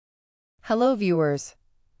Hello viewers.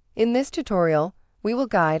 In this tutorial, we will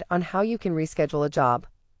guide on how you can reschedule a job.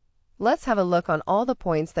 Let's have a look on all the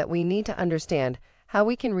points that we need to understand how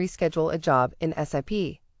we can reschedule a job in SAP.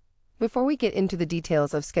 Before we get into the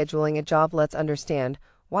details of scheduling a job, let's understand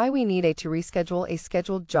why we need to reschedule a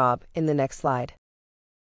scheduled job in the next slide.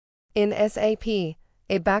 In SAP,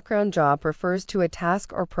 a background job refers to a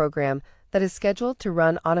task or program that is scheduled to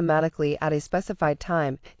run automatically at a specified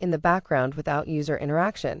time in the background without user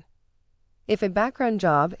interaction. If a background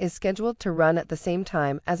job is scheduled to run at the same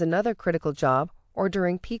time as another critical job or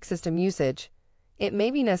during peak system usage, it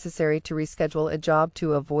may be necessary to reschedule a job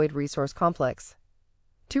to avoid resource conflicts.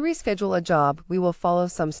 To reschedule a job, we will follow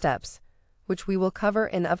some steps, which we will cover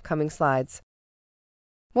in upcoming slides.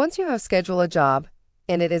 Once you have scheduled a job,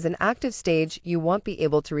 and it is an active stage, you won't be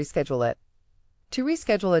able to reschedule it. To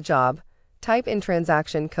reschedule a job, type in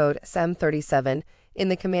transaction code SAM37 in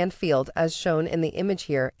the command field as shown in the image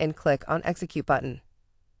here and click on Execute button.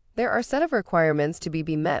 There are a set of requirements to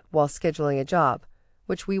be met while scheduling a job,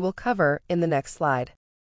 which we will cover in the next slide.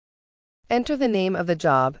 Enter the name of the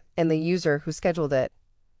job and the user who scheduled it.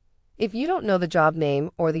 If you don't know the job name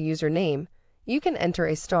or the user name, you can enter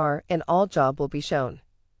a star and all job will be shown.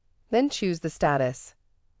 Then choose the status.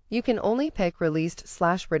 You can only pick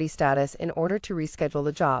released/ready status in order to reschedule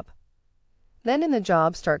the job. Then in the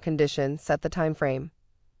job start condition, set the time frame.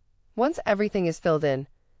 Once everything is filled in,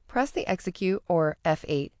 press the Execute or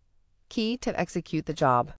F8 key to execute the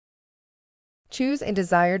job. Choose a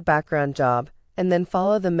desired background job and then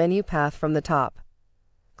follow the menu path from the top.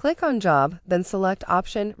 Click on Job, then select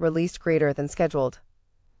option Released Greater than Scheduled.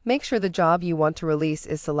 Make sure the job you want to release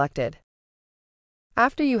is selected.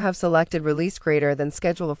 After you have selected Release Greater than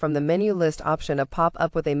Scheduled from the menu list option, a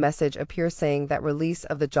pop-up with a message appears saying that release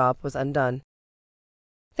of the job was undone.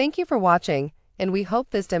 Thank you for watching, and we hope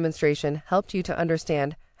this demonstration helped you to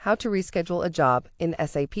understand how to reschedule a job in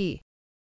SAP.